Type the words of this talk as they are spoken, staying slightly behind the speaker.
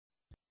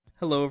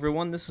Hello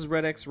everyone, this is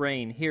Red X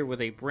Rain here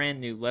with a brand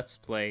new Let's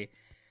Play,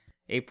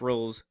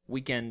 April's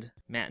Weekend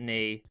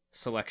Matinee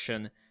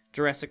Selection,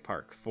 Jurassic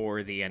Park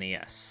for the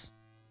NES.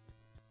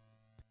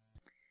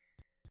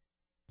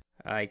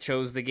 I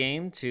chose the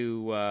game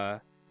to,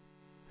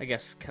 I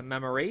guess,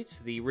 commemorate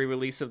the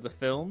re-release of the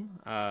film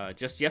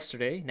just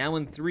yesterday, now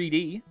in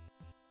 3D.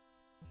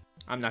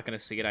 I'm not going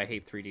to see it, I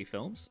hate 3D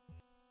films.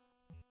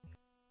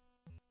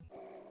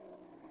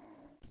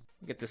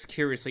 Get this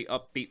curiously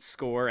upbeat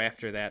score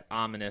after that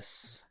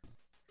ominous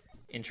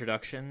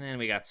introduction, and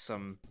we got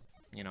some,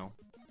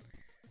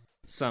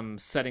 some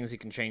settings you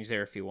can change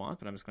there if you want,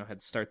 but I'm just going to go ahead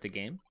and start the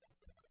game.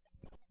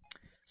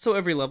 So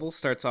every level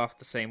starts off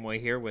the same way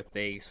here with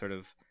a sort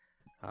of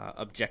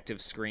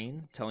objective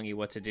screen telling you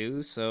what to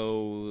do.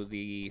 So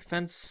the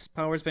fence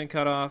power's been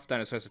cut off,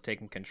 dinosaurs have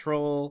taken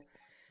control,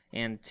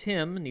 and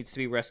Tim needs to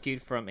be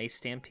rescued from a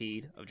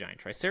stampede of giant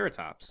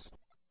triceratops.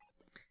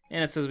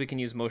 And it says we can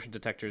use motion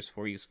detectors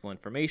for useful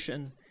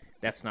information.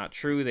 That's not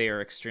true. They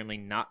are extremely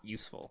not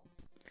useful.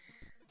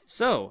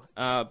 So,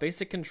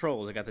 basic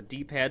controls. I got the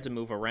D-pad to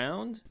move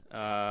around.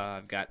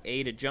 I've got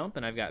A to jump,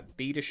 and I've got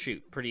B to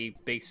shoot. Pretty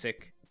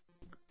basic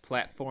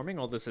platforming.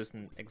 Well, this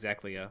isn't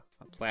exactly a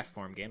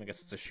platform game. I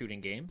guess it's a shooting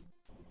game.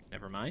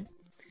 Never mind.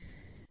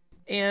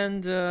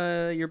 And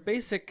your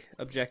basic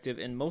objective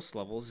in most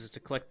levels is to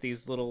collect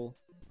these little...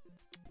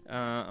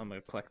 I'm going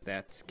to collect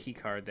that key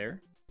card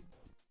there.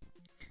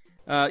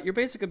 Your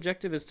basic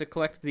objective is to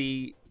collect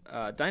the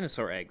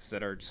dinosaur eggs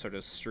that are sort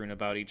of strewn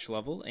about each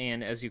level,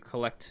 and as you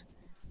collect,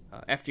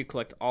 after you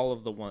collect all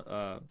of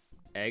the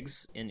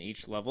eggs in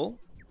each level,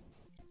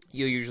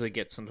 you'll usually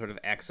get some sort of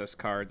access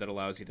card that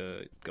allows you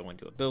to go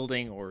into a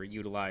building or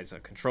utilize a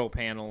control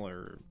panel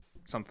or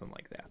something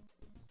like that.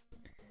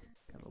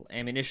 Got a little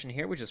ammunition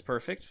here, which is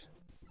perfect.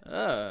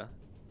 The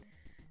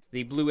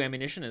blue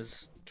ammunition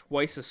is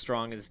twice as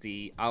strong as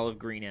the olive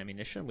green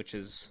ammunition, which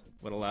is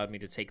what allowed me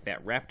to take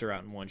that raptor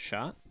out in one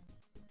shot.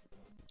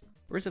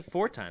 Or is it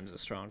 4 times as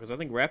strong? Because I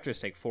think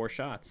raptors take 4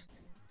 shots.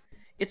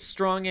 It's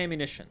strong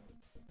ammunition.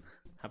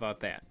 How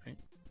about that, right?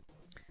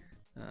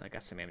 I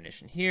got some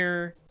ammunition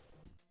here.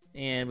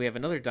 And we have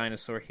another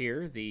dinosaur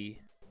here.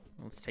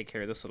 Let's take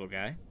care of this little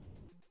guy.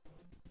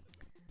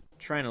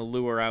 Trying to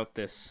lure out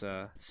this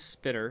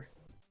spitter.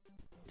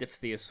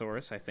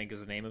 Diphtheosaurus, I think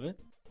is the name of it.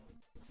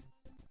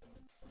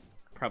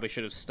 Probably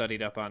should have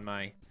studied up on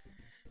my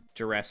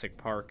Jurassic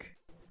Park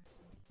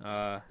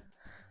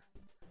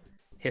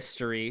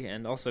history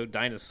and also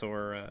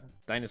dinosaur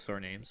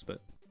names, but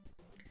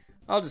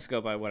I'll just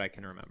go by what I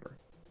can remember.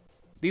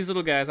 These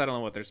little guys, I don't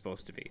know what they're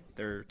supposed to be.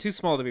 They're too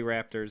small to be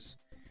raptors.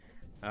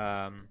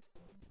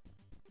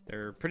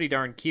 They're pretty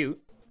darn cute.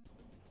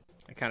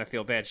 I kind of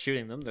feel bad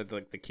shooting them. They're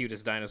like the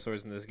cutest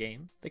dinosaurs in this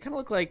game. They kind of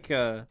look like,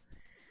 at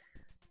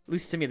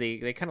least to me,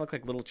 they kind of look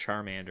like little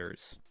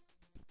Charmanders,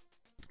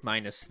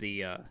 minus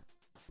the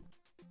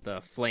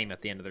flame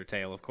at the end of their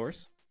tail, of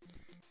course.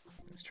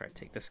 Let's try to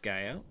take this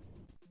guy out.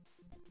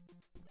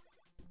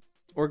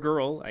 Or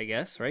girl, I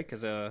guess, right?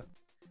 Because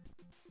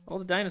all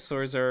the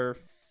dinosaurs are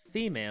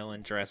female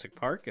in Jurassic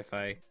Park, if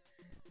I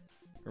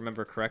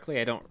remember correctly.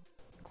 I don't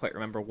quite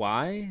remember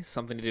why.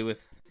 Something to do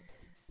with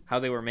how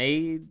they were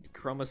made,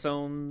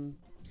 chromosomes.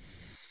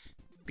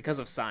 Because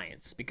of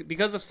science.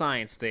 Because of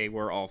science, they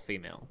were all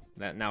female.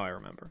 That now I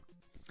remember.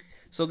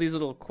 So these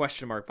little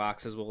question mark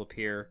boxes will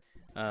appear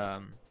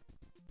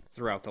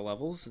throughout the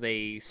levels.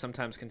 They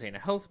sometimes contain a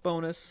health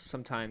bonus,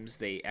 sometimes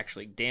they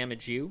actually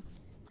damage you.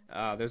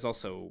 There's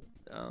also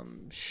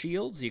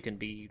shields. You can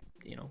be,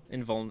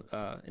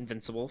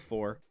 invincible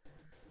for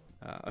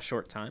a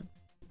short time.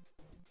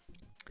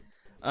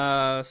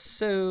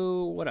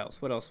 So what else?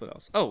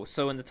 Oh,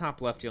 so in the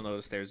top left you'll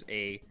notice there's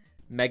a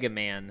Mega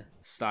Man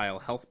style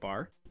health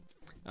bar.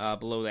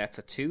 Below that's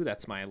a 2,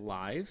 that's my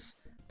lives.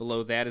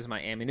 Below that is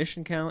my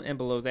ammunition count, and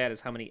below that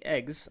is how many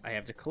eggs I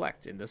have to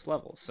collect in this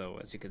level. So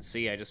as you can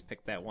see, I just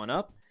picked that one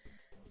up.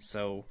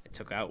 So I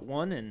took out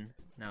one, and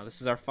now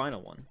this is our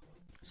final one.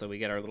 So we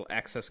get our little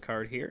access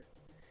card here.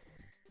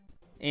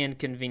 And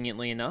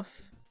conveniently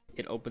enough,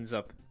 it opens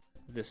up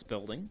this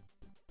building.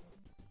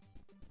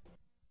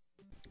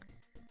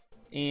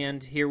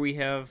 And here we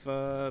have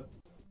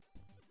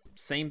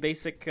same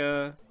basic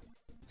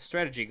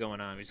strategy going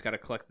on. We just got to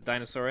collect the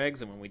dinosaur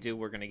eggs, and when we do,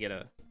 we're going to get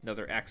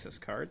another access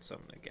card. So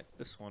I'm going to get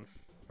this one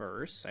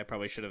first. I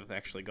probably should have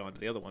actually gone to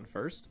the other one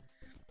first.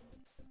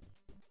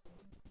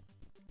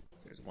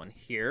 There's one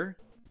here,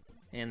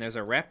 and there's a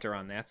raptor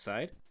on that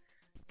side.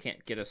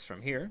 Can't get us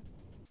from here.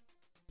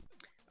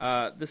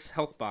 This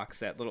health box,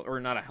 that little, or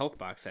not a health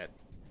box, that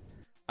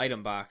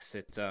item box,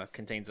 it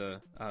contains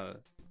a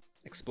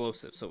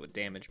explosive, so it would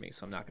damage me,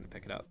 so I'm not going to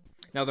pick it up.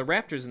 Now, the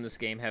raptors in this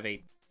game have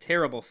a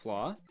terrible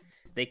flaw.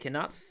 They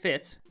cannot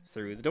fit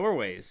through the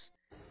doorways.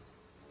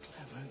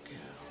 Clever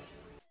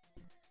girl.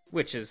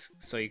 Which is,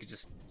 so you could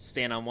just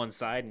stand on one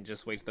side and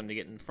just wait for them to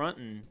get in front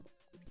and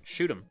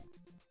shoot them.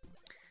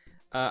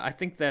 I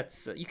think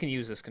that's, you can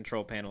use this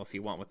control panel if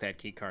you want with that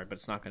key card, but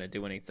it's not going to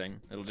do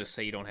anything. It'll just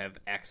say you don't have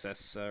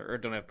access, or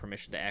don't have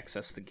permission to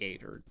access the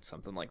gate or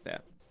something like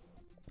that.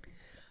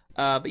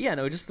 But yeah,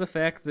 no, just the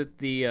fact that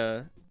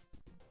the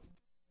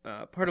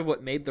part of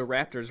what made the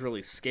raptors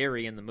really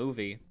scary in the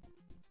movie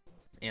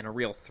and a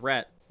real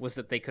threat was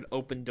that they could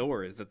open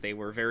doors, that they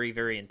were very,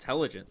 very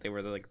intelligent. They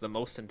were like the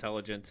most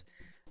intelligent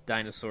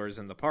dinosaurs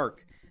in the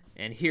park.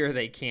 And here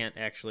they can't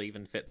actually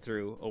even fit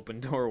through open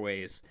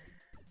doorways.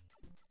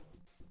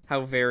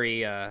 How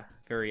very,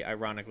 very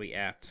ironically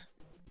apt.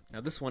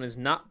 Now this one is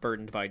not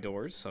burdened by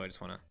doors, so I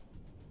just want to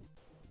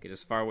get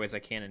as far away as I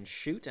can and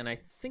shoot. And I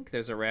think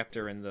there's a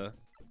raptor in the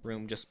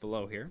room just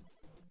below here.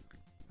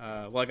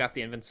 Well, I got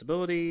the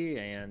invincibility,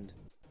 and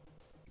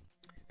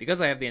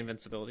because I have the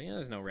invincibility,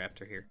 there's no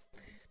raptor here.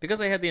 Because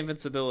I had the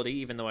invincibility,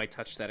 even though I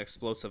touched that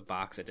explosive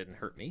box, it didn't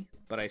hurt me.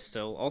 But I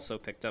still also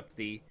picked up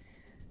the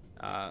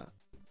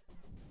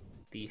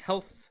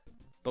health,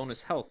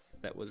 bonus health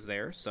that was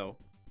there, so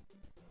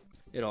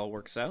it all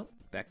works out.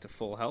 Back to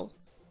full health.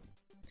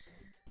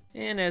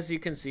 And as you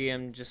can see,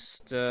 I'm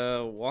just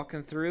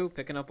walking through,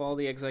 picking up all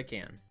the eggs I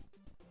can.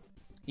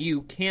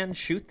 You can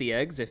shoot the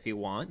eggs if you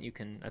want. You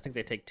can. I think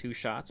they take 2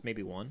 shots,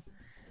 maybe 1.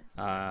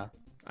 I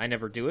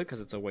never do it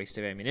because it's a waste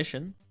of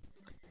ammunition.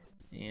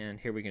 And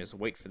here we can just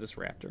wait for this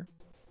raptor.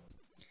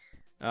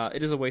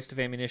 It is a waste of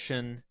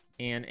ammunition,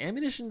 and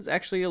ammunition is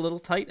actually a little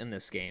tight in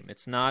this game.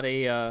 It's not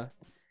a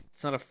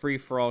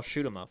free-for-all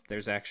shoot 'em up.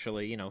 There's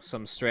actually,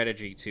 some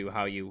strategy to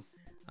how you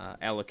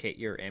allocate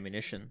your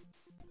ammunition.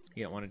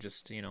 You don't want to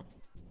just, you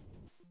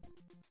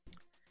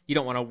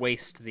don't want to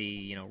waste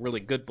the,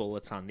 really good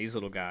bullets on these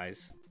little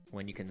guys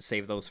when you can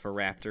save those for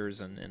raptors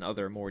and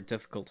other more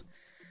difficult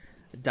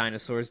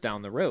dinosaurs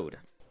down the road.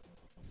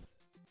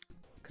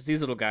 Because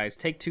these little guys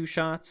take 2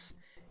 shots,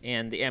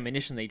 and the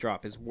ammunition they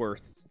drop is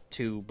worth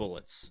 2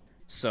 bullets.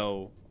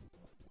 So,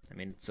 I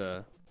mean, it's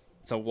a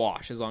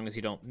wash as long as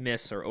you don't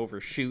miss or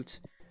overshoot.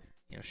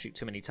 Shoot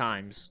too many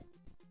times.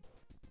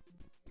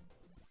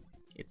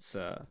 It's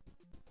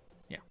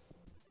yeah.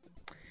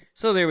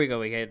 So there we go.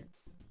 We had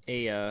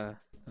a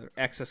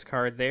access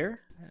card there.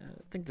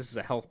 I think this is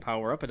a health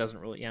power up. It doesn't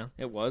really. Yeah,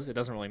 it was. It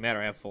doesn't really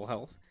matter. I have full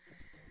health.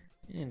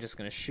 And just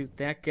gonna shoot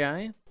that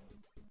guy.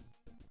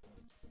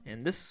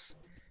 And this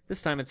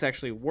time it's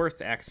actually worth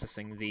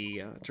accessing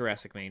the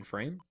Jurassic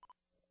mainframe.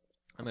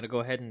 I'm gonna go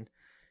ahead and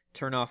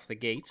turn off the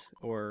gate,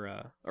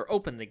 or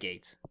open the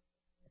gate.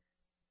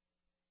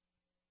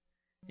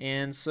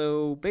 And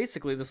so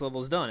basically this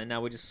level is done, and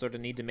now we just sort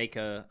of need to make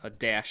a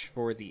dash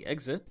for the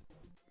exit.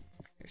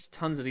 There's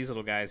tons of these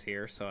little guys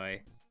here, so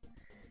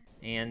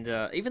even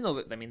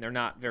though they're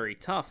not very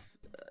tough,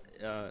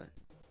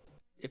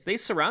 if they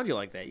surround you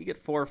like that, you get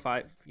 4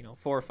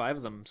 or 5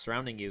 of them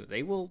surrounding you,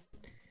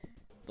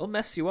 they'll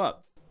mess you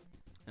up.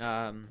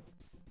 And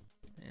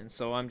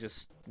so I'm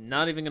just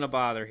not even gonna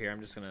bother here. I'm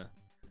just gonna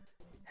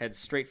head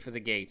straight for the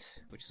gate,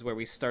 which is where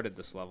we started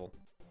this level.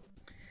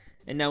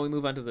 And now we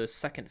move on to the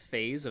second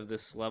phase of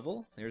this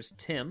level. There's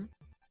Tim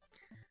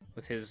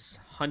with his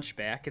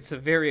hunchback. That's a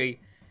very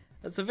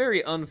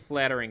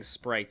unflattering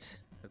sprite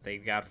that they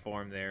got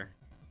for him there.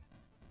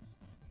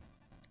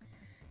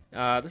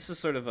 This is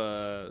sort of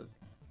a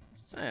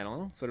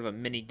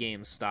mini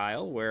game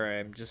style where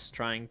I'm just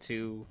trying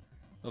to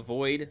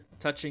avoid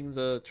touching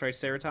the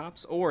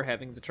Triceratops or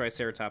having the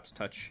Triceratops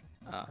touch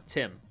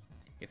Tim.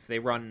 If they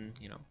run,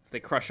 if they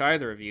crush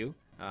either of you,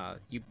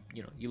 you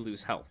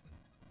lose health.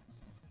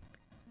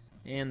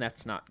 And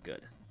that's not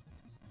good.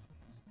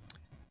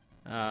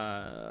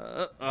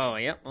 Oh,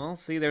 yeah. Well,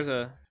 see, it's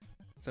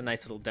a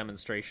nice little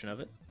demonstration of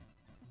it.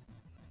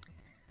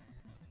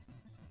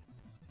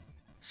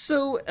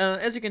 So,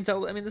 as you can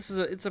tell, I mean,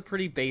 it's a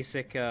pretty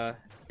basic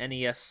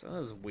NES. Oh,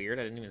 that was weird.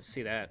 I didn't even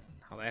see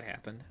how that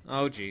happened.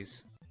 Oh,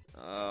 jeez.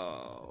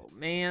 Oh,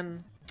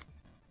 man.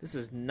 This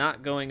is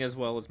not going as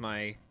well as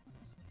my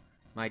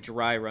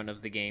dry run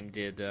of the game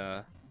did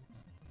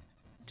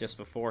just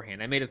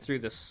beforehand. I made it through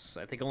this,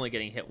 I think, only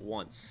getting hit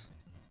once.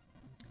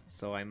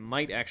 So I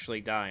might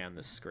actually die on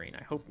this screen.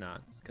 I hope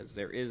not, because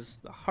there is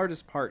the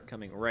hardest part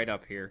coming right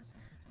up here.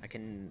 I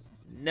can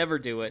never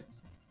do it.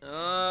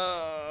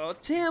 Oh,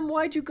 Tim,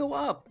 why'd you go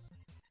up?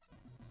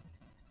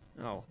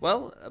 Oh,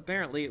 well,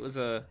 apparently it was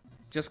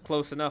just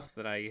close enough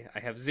that I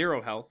have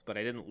 0 health, but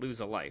I didn't lose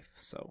a life,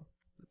 so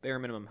bare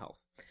minimum health.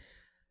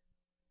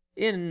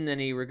 In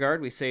any regard,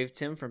 we saved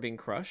Tim from being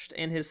crushed,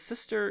 and his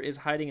sister is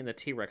hiding in the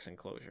T-Rex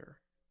enclosure,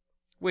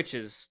 which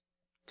is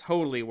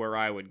totally where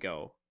I would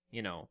go,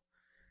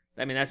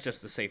 I mean, that's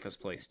just the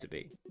safest place to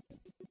be.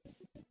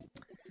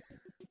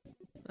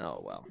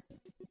 Oh, well.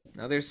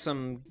 Now there's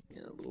some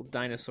little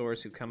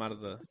dinosaurs who come out of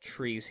the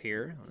trees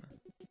here.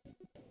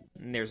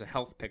 And there's a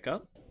health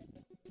pickup.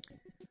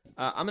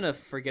 I'm going to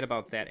forget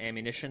about that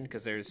ammunition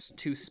because there's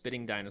 2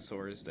 spitting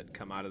dinosaurs that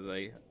come out of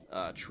the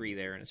tree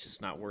there, and it's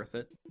just not worth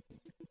it.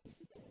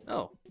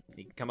 Oh,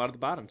 he can come out of the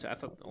bottom too. I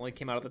thought it only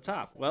came out of the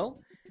top. Well,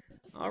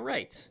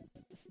 alright.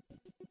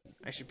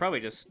 I should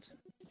probably just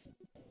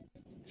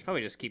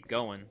keep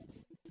going.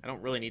 I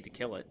don't really need to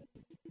kill it.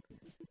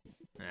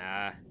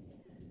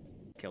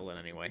 Kill it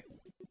anyway.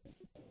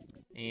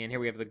 And here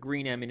we have the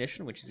green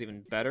ammunition, which is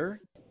even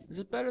better. Is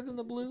it better than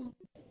the blue?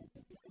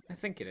 I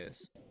think it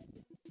is.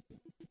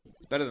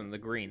 Better than the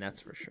green,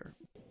 that's for sure.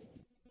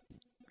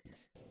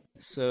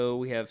 So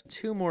we have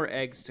 2 more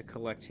eggs to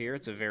collect here.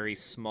 It's a very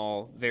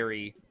small,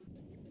 very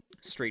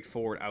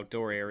straightforward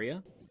outdoor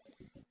area.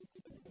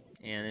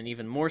 And an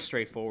even more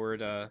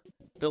straightforward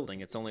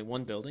building. It's only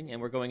 1 building,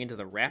 and we're going into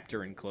the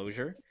raptor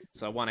enclosure.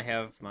 So I want to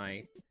have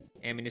my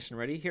ammunition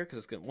ready here,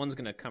 because one's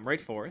going to come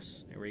right for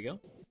us. There we go.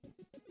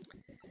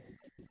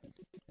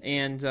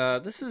 And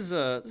this is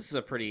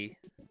a pretty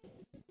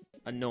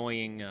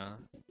annoying...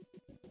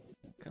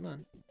 Come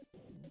on.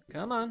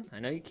 Come on. I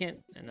know you can't...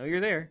 I know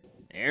you're there.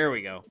 There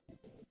we go.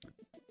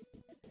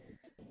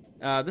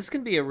 This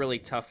can be a really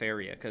tough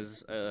area,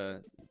 because...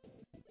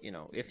 you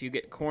know, if you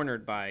get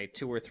cornered by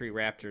 2 or 3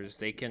 raptors,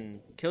 they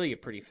can kill you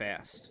pretty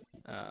fast.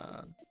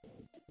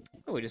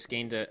 Oh, we just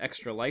gained an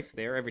extra life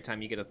there. Every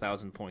time you get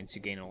 1,000 points,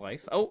 you gain a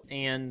life. Oh,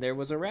 and there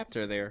was a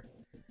raptor there.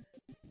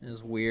 It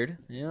was weird,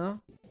 yeah.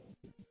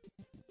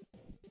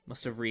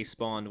 Must have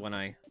respawned when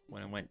I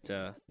went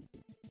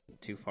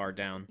too far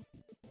down.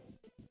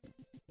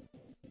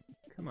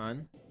 Come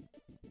on.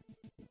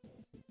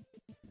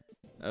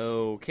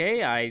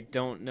 Okay, I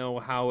don't know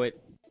how it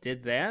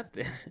did that.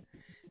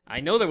 I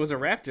know there was a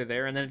raptor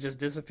there, and then it just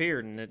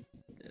disappeared, and it...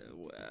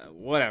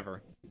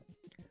 whatever.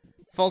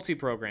 Faulty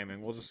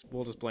programming. We'll just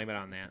blame it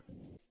on that.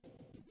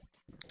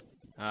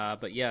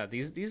 But yeah,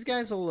 these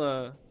guys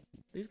will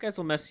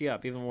mess you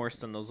up even worse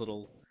than those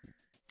little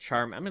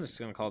I'm just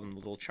gonna call them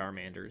little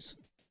Charmanders.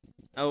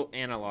 Oh,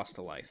 and I lost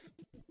a life.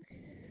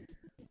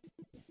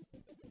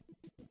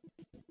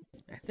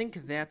 I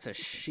think that's a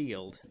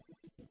shield.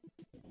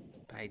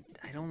 But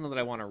I don't know that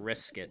I want to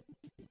risk it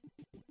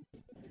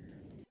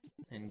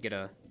and get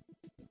a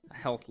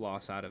health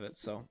loss out of it,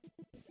 so...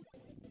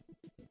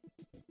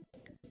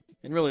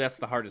 And really, that's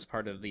the hardest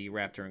part of the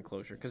raptor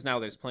enclosure, because now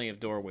there's plenty of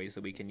doorways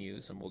that we can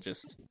use, and we'll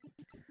just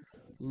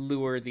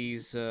lure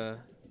these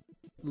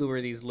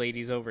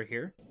ladies over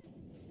here.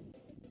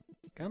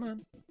 Come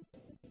on.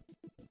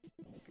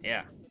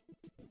 Yeah.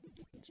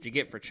 That's what you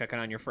get for checking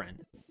on your friend.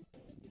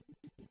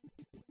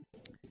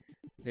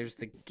 There's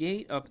the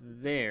gate up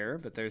there,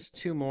 but there's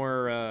two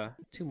more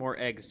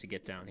eggs to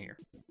get down here.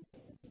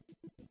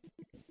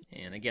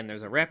 And again,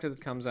 there's a raptor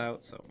that comes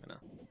out, so I'm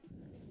gonna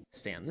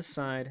stay on this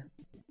side.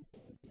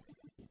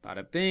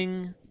 Bada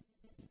bing,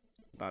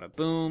 bada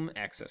boom,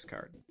 access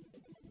card.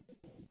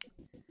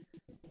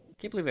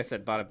 Can't believe I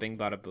said bada bing,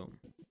 bada boom.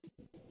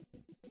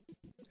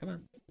 Come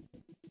on.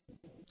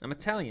 I'm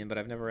Italian, but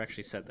I've never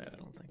actually said that, I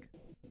don't think.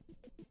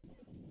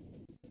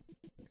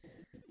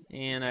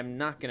 And I'm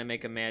not going to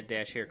make a mad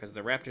dash here, because the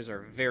raptors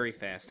are very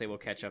fast. They will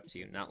catch up to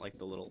you, not like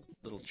the little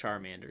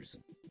Charmanders.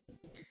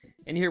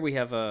 And here we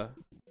have a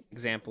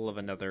example of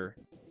another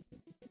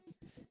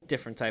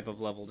different type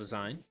of level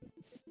design.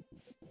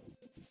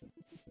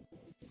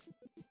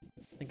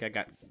 I think I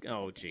got...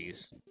 Oh,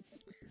 jeez.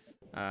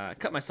 I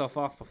cut myself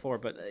off before,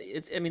 but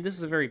I mean, this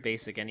is a very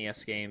basic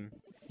NES game.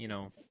 You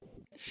know,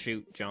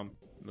 shoot, jump,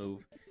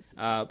 move.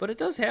 But it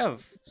does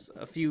have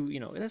a few, you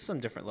know, it has some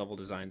different level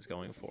designs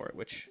going for it,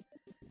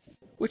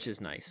 which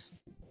is nice.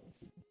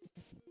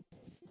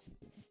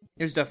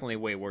 There's definitely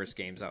way worse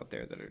games out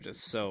there that are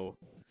just so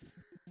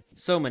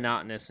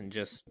monotonous and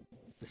just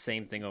the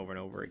same thing over and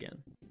over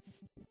again.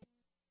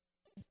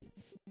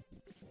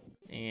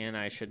 And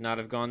I should not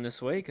have gone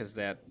this way, because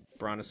that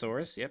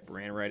Brontosaurus, yep,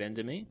 ran right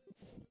into me.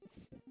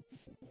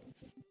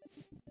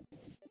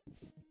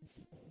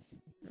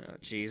 Oh,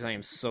 jeez, I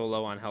am so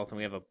low on health, and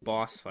we have a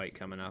boss fight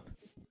coming up.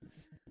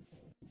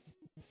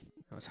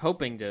 I was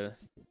hoping to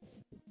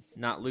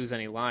not lose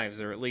any lives,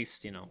 or at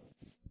least, you know,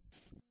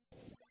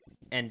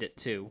 end it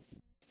too.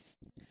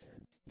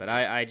 But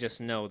I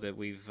just know that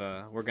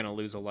we're gonna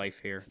lose a life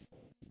here.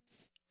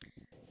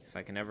 If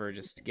I can ever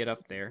just get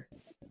up there.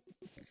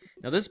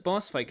 Now, this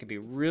boss fight can be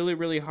really,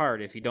 really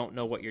hard if you don't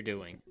know what you're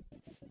doing.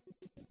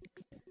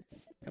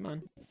 Come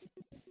on.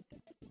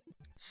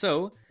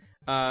 So,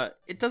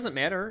 it doesn't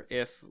matter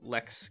if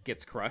Lex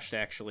gets crushed,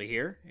 actually,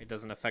 here. It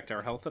doesn't affect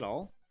our health at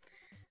all.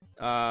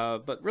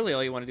 But really,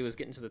 all you want to do is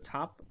get into the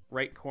top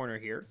right corner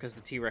here, because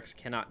the T-Rex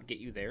cannot get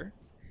you there.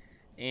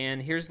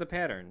 And here's the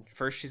pattern.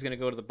 First, she's going to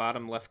go to the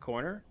bottom left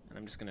corner, and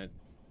I'm just going to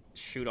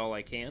shoot all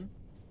I can.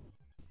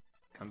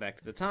 Come back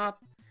to the top.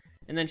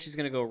 And then she's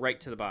going to go right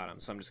to the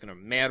bottom. So I'm just going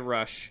to mad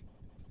rush.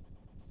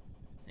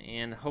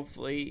 And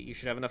hopefully you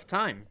should have enough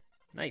time.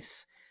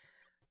 Nice.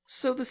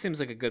 So this seems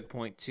like a good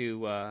point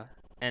to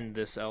end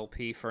this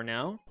LP for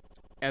now.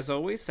 As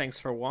always, thanks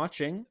for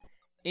watching.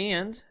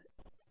 And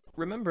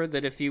remember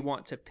that if you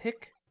want to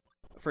pick,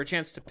 for a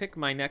chance to pick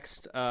my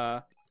next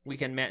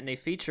Weekend Matinee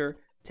feature,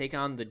 take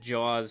on the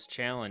Jaws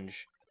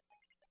challenge.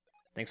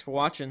 Thanks for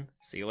watching.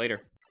 See you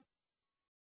later.